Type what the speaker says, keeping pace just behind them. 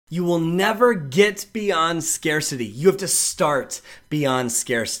You will never get beyond scarcity. You have to start beyond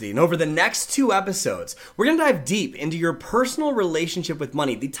scarcity. And over the next 2 episodes, we're going to dive deep into your personal relationship with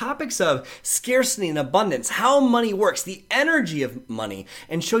money, the topics of scarcity and abundance, how money works, the energy of money,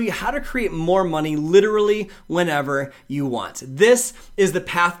 and show you how to create more money literally whenever you want. This is the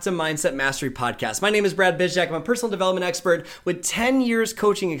Path to Mindset Mastery podcast. My name is Brad Bizjack. I'm a personal development expert with 10 years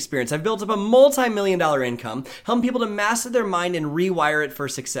coaching experience. I've built up a multi-million-dollar income, helping people to master their mind and rewire it for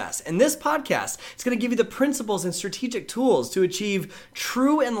success. And this podcast is going to give you the principles and strategic tools to achieve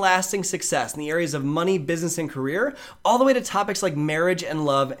true and lasting success in the areas of money, business, and career, all the way to topics like marriage and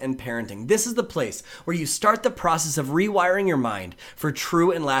love and parenting. This is the place where you start the process of rewiring your mind for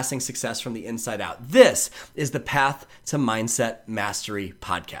true and lasting success from the inside out. This is the Path to Mindset Mastery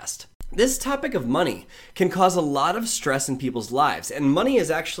podcast. This topic of money can cause a lot of stress in people's lives, and money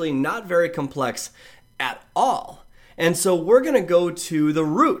is actually not very complex at all. And so we're going to go to the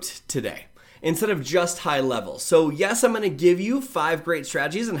root today instead of just high level. So yes, I'm going to give you 5 great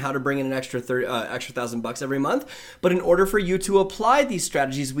strategies on how to bring in an extra $1,000 every month. But in order for you to apply these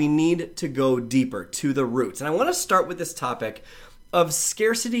strategies, we need to go deeper to the roots. And I want to start with this topic of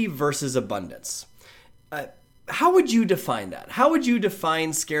scarcity versus abundance. How would you define that? How would you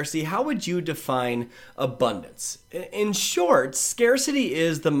define scarcity? How would you define abundance? In short, scarcity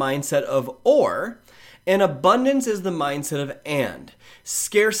is the mindset of or, and abundance is the mindset of and.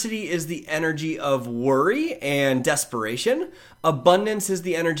 Scarcity is the energy of worry and desperation. Abundance is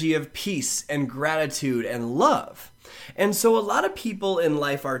the energy of peace and gratitude and love. And so a lot of people in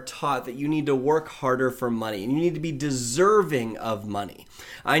life are taught that you need to work harder for money and you need to be deserving of money.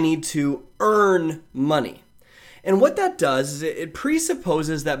 I need to earn money. And what that does is it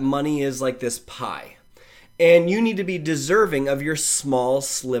presupposes that money is like this pie, and you need to be deserving of your small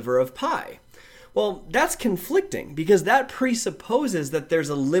sliver of pie. Well, that's conflicting because that presupposes that there's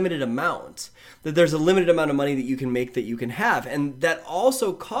a limited amount, of money that you can make, that you can have. And that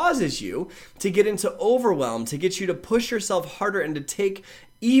also causes you to get into overwhelm, to get you to push yourself harder and to take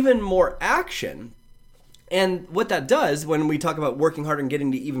even more action. And what that does when we talk about working harder and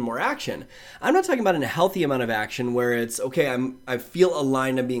getting to even more action, I'm not talking about a healthy amount of action where it's, okay, I feel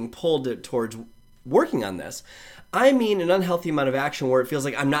aligned, I'm being pulled towards working on this. I mean an unhealthy amount of action where it feels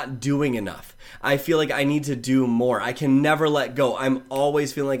like I'm not doing enough. I feel like I need to do more. I can never let go. I'm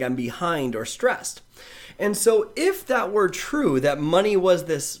always feeling like I'm behind or stressed. And so if that were true, that money was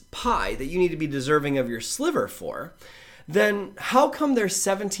this pie that you need to be deserving of your sliver for, then how come there's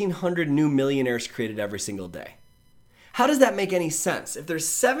 1,700 new millionaires created every single day? How does that make any sense? If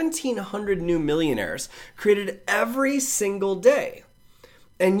there's 1,700 new millionaires created every single day,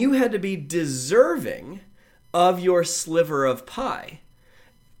 and you had to be deserving of your sliver of pie,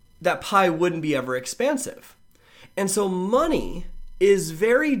 that pie wouldn't be ever expansive. And so money is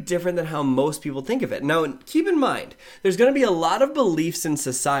very different than how most people think of it. Now, keep in mind, there's going to be a lot of beliefs in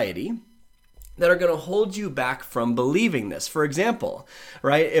society that are going to hold you back from believing this. For example,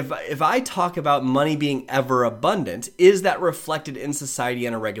 right? If I talk about money being ever abundant, is that reflected in society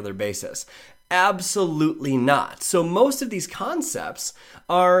on a regular basis? Absolutely not. So most of these concepts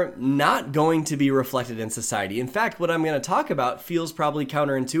are not going to be reflected in society. In fact, what I'm going to talk about feels probably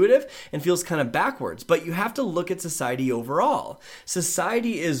counterintuitive and feels kind of backwards, but you have to look at society overall.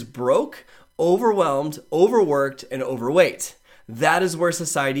 Society is broke, overwhelmed, overworked, and overweight. That is where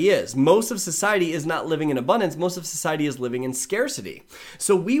society is. Most of society is not living in abundance. Most of society is living in scarcity.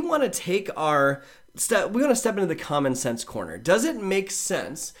 So we want to take we want to step into the common sense corner. Does it make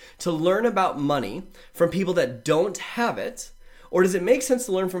sense to learn about money from people that don't have it? Or does it make sense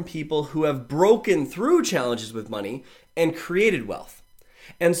to learn from people who have broken through challenges with money and created wealth?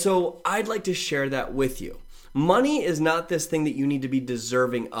 And so I'd like to share that with you. Money is not this thing that you need to be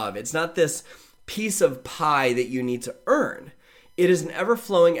deserving of. It's not this piece of pie that you need to earn. It is an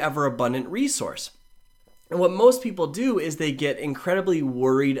ever-flowing, ever-abundant resource. And what most people do is they get incredibly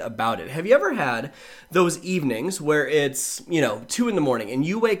worried about it. Have you ever had those evenings where it's, 2 a.m. and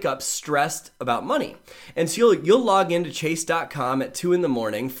you wake up stressed about money? And so you'll log into chase.com at 2 a.m.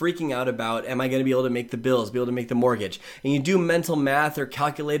 freaking out about, am I going to be able to make the bills, be able to make the mortgage? And you do mental math or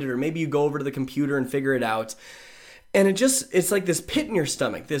calculate it, or maybe you go over to the computer and figure it out. And it's like this pit in your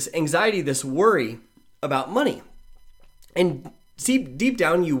stomach, this anxiety, this worry about money. And deep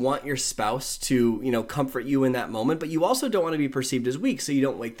down, you want your spouse to, comfort you in that moment, but you also don't want to be perceived as weak, so you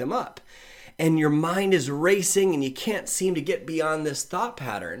don't wake them up. And your mind is racing and you can't seem to get beyond this thought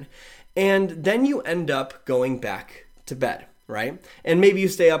pattern. And then you end up going back to bed, right? And maybe you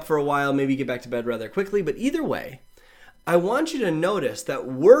stay up for a while, maybe you get back to bed rather quickly, but either way, I want you to notice that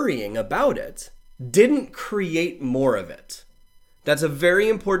worrying about it didn't create more of it. That's a very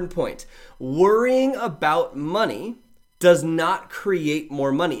important point. Worrying about money does not create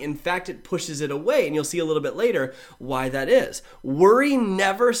more money. In fact, it pushes it away, and you'll see a little bit later why that is. Worry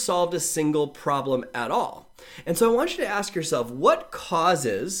never solved a single problem at all. And so I want you to ask yourself, what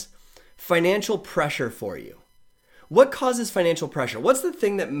causes financial pressure for you? What causes financial pressure? What's the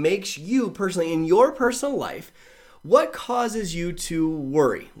thing that makes you personally, in your personal life, what causes you to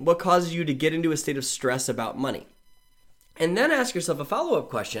worry? What causes you to get into a state of stress about money? And then ask yourself a follow-up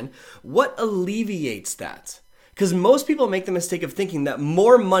question, what alleviates that? Because most people make the mistake of thinking that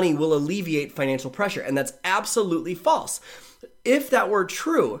more money will alleviate financial pressure, and that's absolutely false. If that were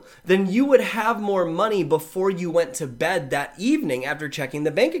true, then you would have more money before you went to bed that evening after checking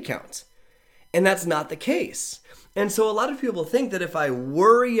the bank account. And that's not the case. And so a lot of people think that if I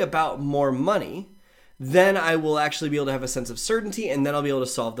worry about more money, then I will actually be able to have a sense of certainty, and then I'll be able to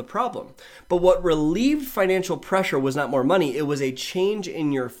solve the problem. But what relieved financial pressure was not more money. It was a change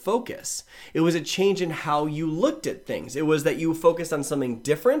in your focus. It was a change in how you looked at things. It was that you focused on something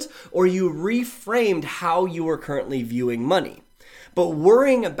different, or you reframed how you were currently viewing money. But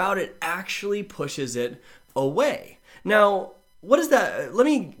worrying about it actually pushes it away. Now, what is that? Let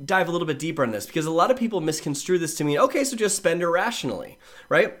me dive a little bit deeper on this, because a lot of people misconstrue this to mean, okay, so just spend irrationally,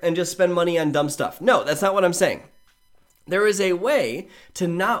 right? And just spend money on dumb stuff. No, that's not what I'm saying. There is a way to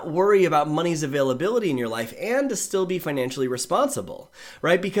not worry about money's availability in your life and to still be financially responsible,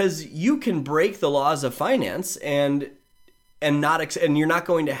 right? Because you can break the laws of finance and you're not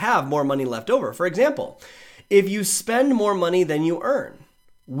going to have more money left over. For example, if you spend more money than you earn,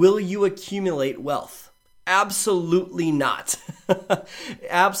 will you accumulate wealth? Absolutely not.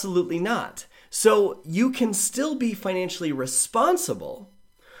 Absolutely not. So you can still be financially responsible,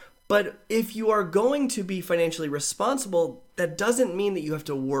 but if you are going to be financially responsible, that doesn't mean that you have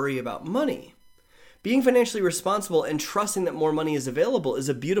to worry about money. Being financially responsible and trusting that more money is available is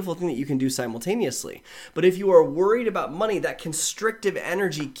a beautiful thing that you can do simultaneously. But if you are worried about money, that constrictive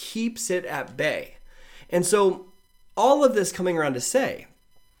energy keeps it at bay. And so all of this coming around to say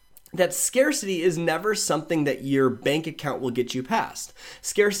that scarcity is never something that your bank account will get you past.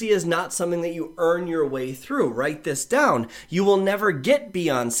 Scarcity is not something that you earn your way through. Write this down. You will never get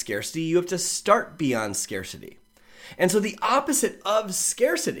beyond scarcity. You have to start beyond scarcity. And so the opposite of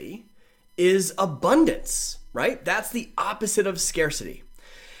scarcity is abundance, right? That's the opposite of scarcity.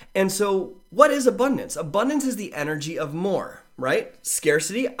 And so what is abundance? Abundance is the energy of more, right?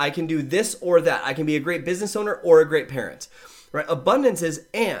 Scarcity, I can do this or that. I can be a great business owner or a great parent, right? Abundance is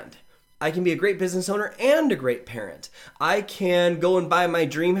and. I can be a great business owner and a great parent. I can go and buy my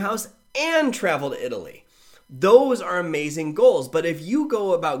dream house and travel to Italy. Those are amazing goals. But if you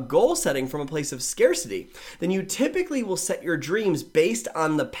go about goal setting from a place of scarcity, then you typically will set your dreams based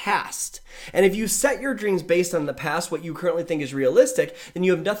on the past. And if you set your dreams based on the past, what you currently think is realistic, then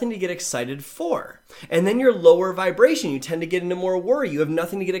you have nothing to get excited for. And then you're lower vibration. You tend to get into more worry. You have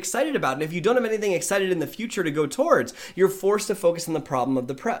nothing to get excited about. And if you don't have anything excited in the future to go towards, you're forced to focus on the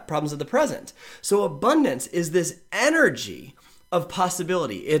problems of the present. So abundance is this energy of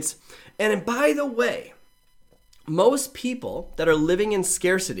possibility. And by the way, most people that are living in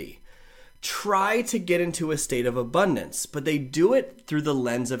scarcity try to get into a state of abundance, but they do it through the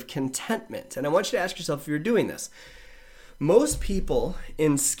lens of contentment. And I want you to ask yourself if you're doing this. Most people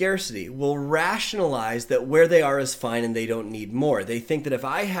in scarcity will rationalize that where they are is fine and they don't need more. They think that if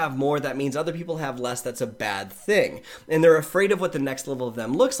I have more, that means other people have less. That's a bad thing. And they're afraid of what the next level of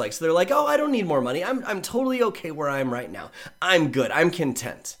them looks like. So they're like, oh, I don't need more money. I'm totally okay where I am right now. I'm good. I'm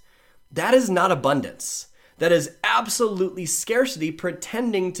content. That is not abundance. That is absolutely scarcity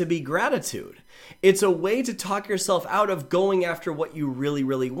pretending to be gratitude. It's a way to talk yourself out of going after what you really,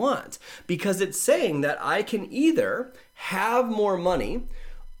 really want, because it's saying that I can either have more money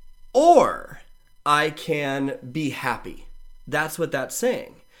or I can be happy. That's what that's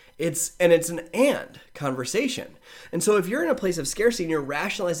saying. It's an and conversation. And so if you're in a place of scarcity and you're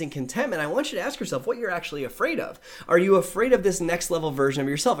rationalizing contentment, I want you to ask yourself what you're actually afraid of. Are you afraid of this next level version of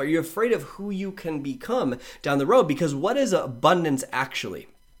yourself? Are you afraid of who you can become down the road? Because what is abundance actually?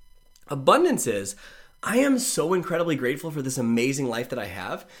 Abundance is, I am so incredibly grateful for this amazing life that I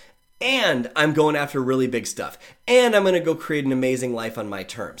have, and I'm going after really big stuff, and I'm going to go create an amazing life on my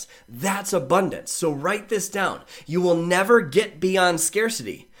terms. That's abundance. So write this down. You will never get beyond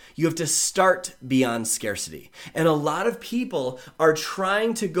scarcity. You have to start beyond scarcity. And a lot of people are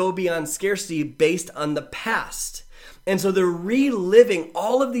trying to go beyond scarcity based on the past. And so they're reliving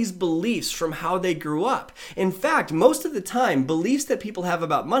all of these beliefs from how they grew up. In fact, most of the time, beliefs that people have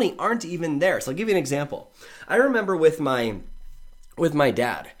about money aren't even there. So I'll give you an example. I remember with my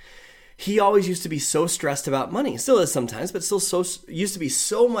dad. he always used to be so stressed about money. Still is sometimes, but still used to be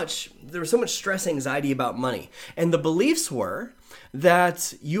so much, there was so much stress, anxiety about money. And the beliefs were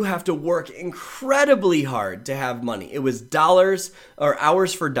that you have to work incredibly hard to have money. It was dollars or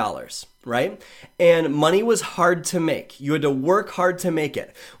hours for dollars, right? And money was hard to make. You had to work hard to make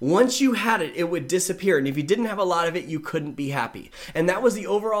it. Once you had it, it would disappear. And if you didn't have a lot of it, you couldn't be happy. And that was the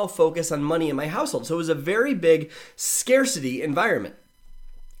overall focus on money in my household. So it was a very big scarcity environment.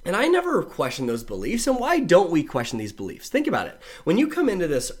 And I never questioned those beliefs. And why don't we question these beliefs? Think about it. When you come into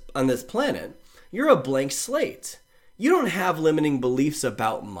this on this planet, you're a blank slate. You don't have limiting beliefs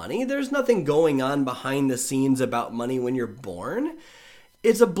about money. There's nothing going on behind the scenes about money when you're born.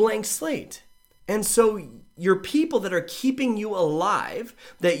 It's a blank slate. And so your people that are keeping you alive,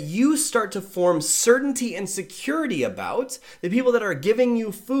 that you start to form certainty and security about, the people that are giving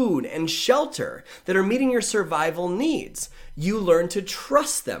you food and shelter, that are meeting your survival needs, you learn to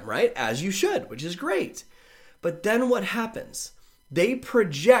trust them, right? As you should, which is great. But then what happens? They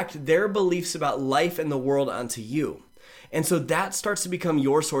project their beliefs about life and the world onto you. And so that starts to become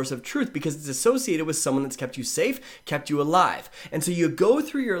your source of truth because it's associated with someone that's kept you safe, kept you alive. And so you go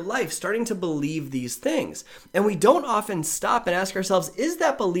through your life starting to believe these things. And we don't often stop and ask ourselves, is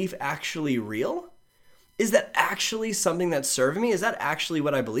that belief actually real? Is that actually something that's serving me? Is that actually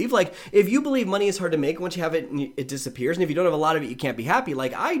what I believe? Like, if you believe money is hard to make, once you have it, it disappears. And if you don't have a lot of it, you can't be happy,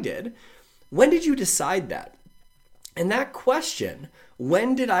 like I did. When did you decide that? And that question,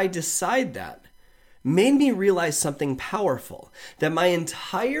 when did I decide that, made me realize something powerful, that my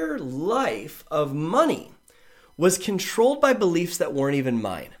entire life of money was controlled by beliefs that weren't even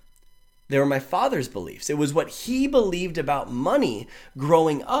mine. They were my father's beliefs. It was what he believed about money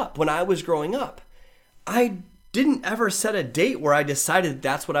growing up, when I was growing up. I didn't ever set a date where I decided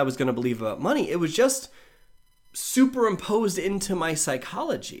that's what I was going to believe about money. It was just superimposed into my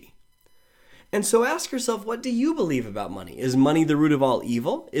psychology. And so ask yourself, what do you believe about money? Is money the root of all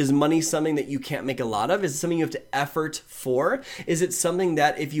evil? Is money something that you can't make a lot of? Is it something you have to effort for? Is it something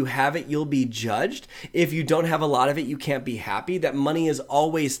that if you have it, you'll be judged? If you don't have a lot of it, you can't be happy? That money is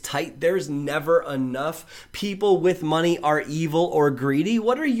always tight? There's never enough? People with money are evil or greedy?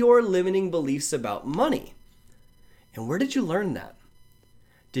 What are your limiting beliefs about money? And where did you learn that?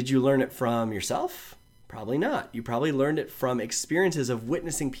 Did you learn it from yourself? Probably not. You probably learned it from experiences of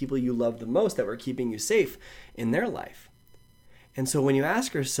witnessing people you love the most that were keeping you safe in their life. And so when you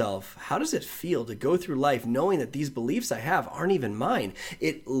ask yourself, how does it feel to go through life knowing that these beliefs I have aren't even mine?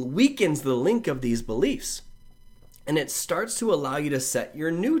 It weakens the link of these beliefs. And it starts to allow you to set your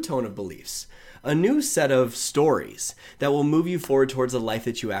new tone of beliefs, a new set of stories that will move you forward towards the life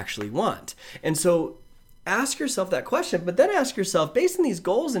that you actually want. And so ask yourself that question, but then ask yourself, based on these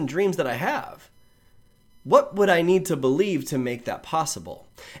goals and dreams that I have, what would I need to believe to make that possible?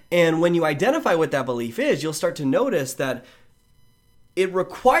 And when you identify what that belief is, you'll start to notice that it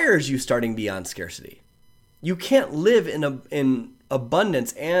requires you starting beyond scarcity. You can't live in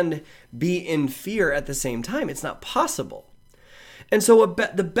abundance and be in fear at the same time. It's not possible. And so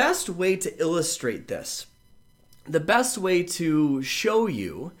the best way to illustrate this, the best way to show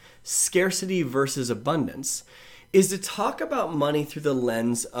you scarcity versus abundance is to talk about money through the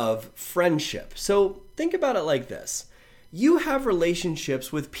lens of friendship. So think about it like this. You have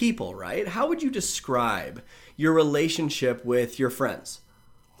relationships with people, right? How would you describe your relationship with your friends?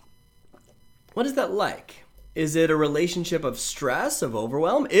 What is that like? Is it a relationship of stress, of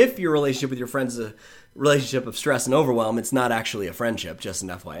overwhelm? If your relationship with your friends is a relationship of stress and overwhelm, it's not actually a friendship, just an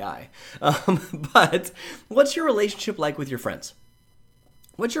FYI. But what's your relationship like with your friends?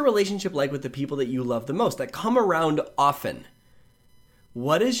 What's your relationship like with the people that you love the most, that come around often?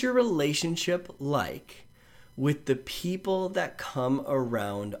 What is your relationship like with the people that come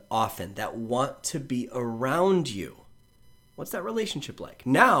around often, that want to be around you? What's that relationship like?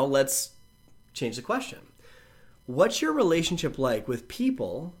 Now, let's change the question. What's your relationship like with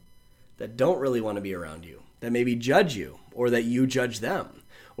people that don't really want to be around you, that maybe judge you, or that you judge them?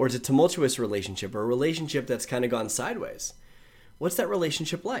 Or it's a tumultuous relationship, or a relationship that's kind of gone sideways. What's that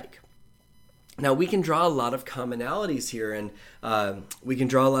relationship like? Now, we can draw a lot of commonalities here, and we can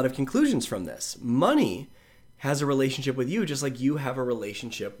draw a lot of conclusions from this. Money has a relationship with you just like you have a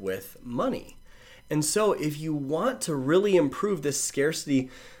relationship with money. And so if you want to really improve this scarcity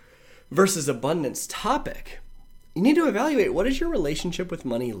versus abundance topic, you need to evaluate, what is your relationship with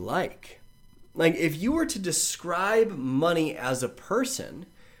money like? Like, if you were to describe money as a person,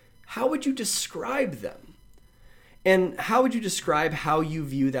 how would you describe them? And how would you describe how you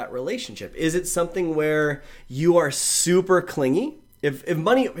view that relationship? Is it something where you are super clingy? If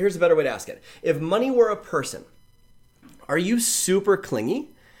money, here's a better way to ask it. If money were a person, are you super clingy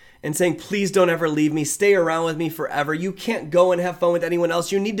and saying, please don't ever leave me, stay around with me forever. You can't go and have fun with anyone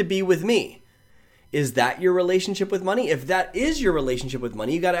else. You need to be with me. Is that your relationship with money? If that is your relationship with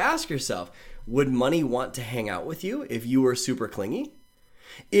money, you got to ask yourself, would money want to hang out with you if you were super clingy?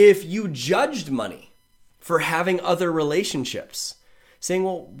 If you judged money for having other relationships, saying,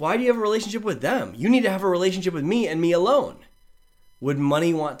 well, why do you have a relationship with them? You need to have a relationship with me and me alone. Would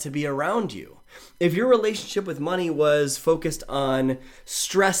money want to be around you? If your relationship with money was focused on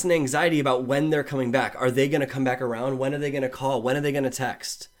stress and anxiety about when they're coming back, are they going to come back around? When are they going to call? When are they going to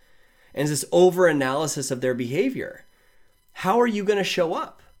text? And this over-analysis of their behavior. How are you going to show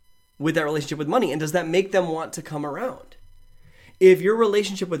up with that relationship with money? And does that make them want to come around? If your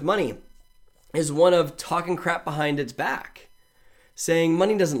relationship with money is one of talking crap behind its back, saying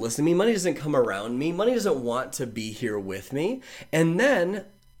money doesn't listen to me, money doesn't come around me, money doesn't want to be here with me, and then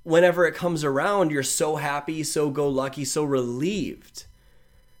whenever it comes around, you're so happy, so go-lucky, so relieved.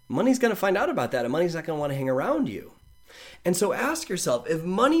 Money's going to find out about that, and money's not going to want to hang around you. And so ask yourself, if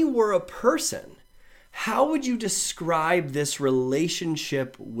money were a person, how would you describe this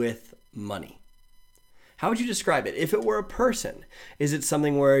relationship with money? How would you describe it? If it were a person, is it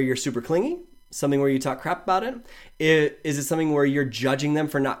something where you're super clingy? Something where you talk crap about it? Is it something where you're judging them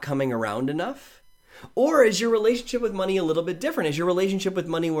for not coming around enough? Or is your relationship with money a little bit different? Is your relationship with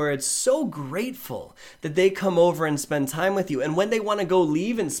money where it's so grateful that they come over and spend time with you, and when they want to go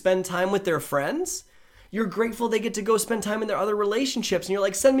leave and spend time with their friends, you're grateful they get to go spend time in their other relationships, and you're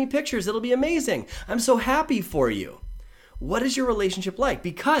like, send me pictures, it'll be amazing. I'm so happy for you. What is your relationship like?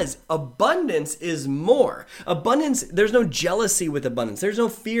 Because abundance is more. Abundance, there's no jealousy with abundance. There's no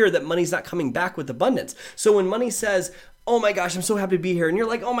fear that money's not coming back with abundance. So when money says, oh my gosh, I'm so happy to be here, and you're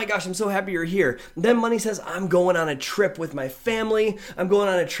like, oh my gosh, I'm so happy you're here, then money says, I'm going on a trip with my family. I'm going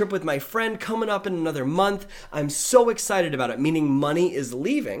on a trip with my friend coming up in another month. I'm so excited about it, meaning money is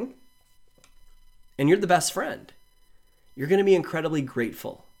leaving, and you're the best friend. You're going to be incredibly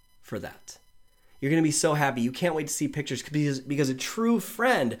grateful for that. You're going to be so happy. You can't wait to see pictures because a true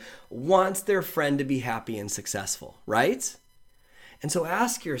friend wants their friend to be happy and successful, right? And so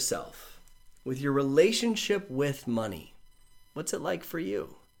ask yourself, with your relationship with money, what's it like for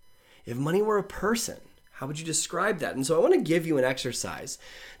you? If money were a person, how would you describe that? And so I want to give you an exercise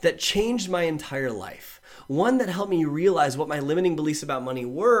that changed my entire life. One that helped me realize what my limiting beliefs about money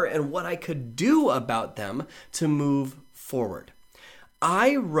were and what I could do about them to move forward.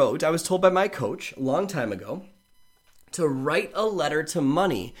 I was told by my coach a long time ago to write a letter to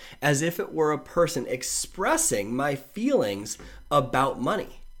money as if it were a person, expressing my feelings about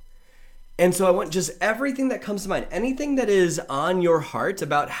money. And so I want just everything that comes to mind, anything that is on your heart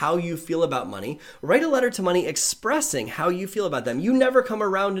about how you feel about money, write a letter to money expressing how you feel about them. You never come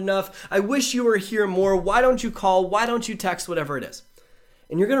around enough. I wish you were here more. Why don't you call? Why don't you text? Whatever it is.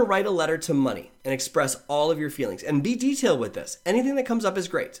 And you're going to write a letter to money and express all of your feelings and be detailed with this. Anything that comes up is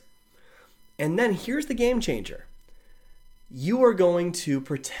great. And then here's the game changer. You are going to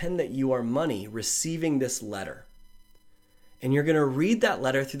pretend that you are money receiving this letter. And you're going to read that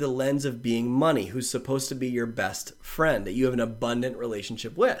letter through the lens of being money, who's supposed to be your best friend, that you have an abundant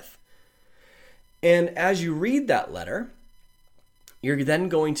relationship with. And as you read that letter, you're then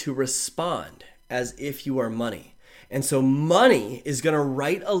going to respond as if you are money. And so money is going to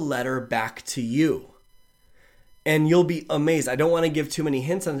write a letter back to you. And you'll be amazed. I don't want to give too many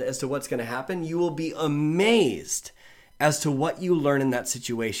hints as to what's going to happen. You will be amazed as to what you learn in that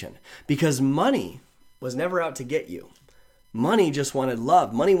situation. Because money was never out to get you. Money just wanted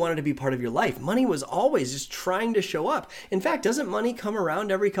love. Money wanted to be part of your life. Money was always just trying to show up. In fact, doesn't money come around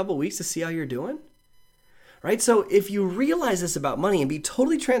every couple of weeks to see how you're doing? Right? So if you realize this about money and be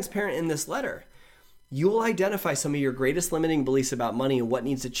totally transparent in this letter, you will identify some of your greatest limiting beliefs about money and what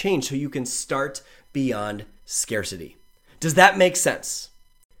needs to change so you can start beyond scarcity. Does that make sense?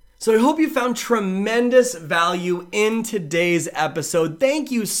 So I hope you found tremendous value in today's episode. Thank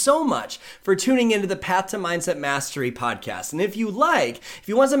you so much for tuning into the Path to Mindset Mastery podcast. And if you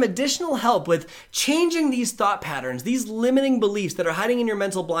want some additional help with changing these thought patterns, these limiting beliefs that are hiding in your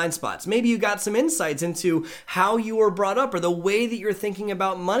mental blind spots, maybe you got some insights into how you were brought up or the way that you're thinking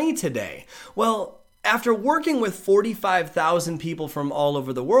about money today. Well, after working with 45,000 people from all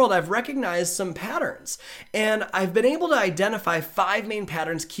over the world, I've recognized some patterns. And I've been able to identify 5 main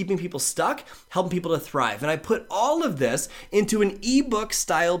patterns keeping people stuck, helping people to thrive. And I put all of this into an ebook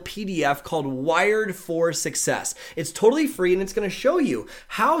style PDF called Wired for Success. It's totally free and it's going to show you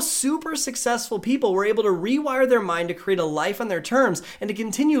how super successful people were able to rewire their mind to create a life on their terms and to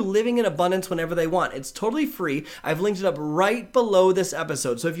continue living in abundance whenever they want. It's totally free. I've linked it up right below this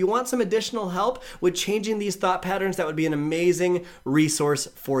episode. So if you want some additional help with with changing these thought patterns, that would be an amazing resource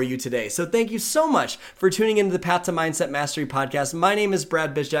for you today. So thank you so much for tuning into the Path to Mindset Mastery podcast. My name is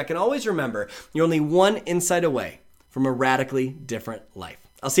Brad Bizjack, and always remember, you're only one insight away from a radically different life.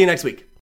 I'll see you next week.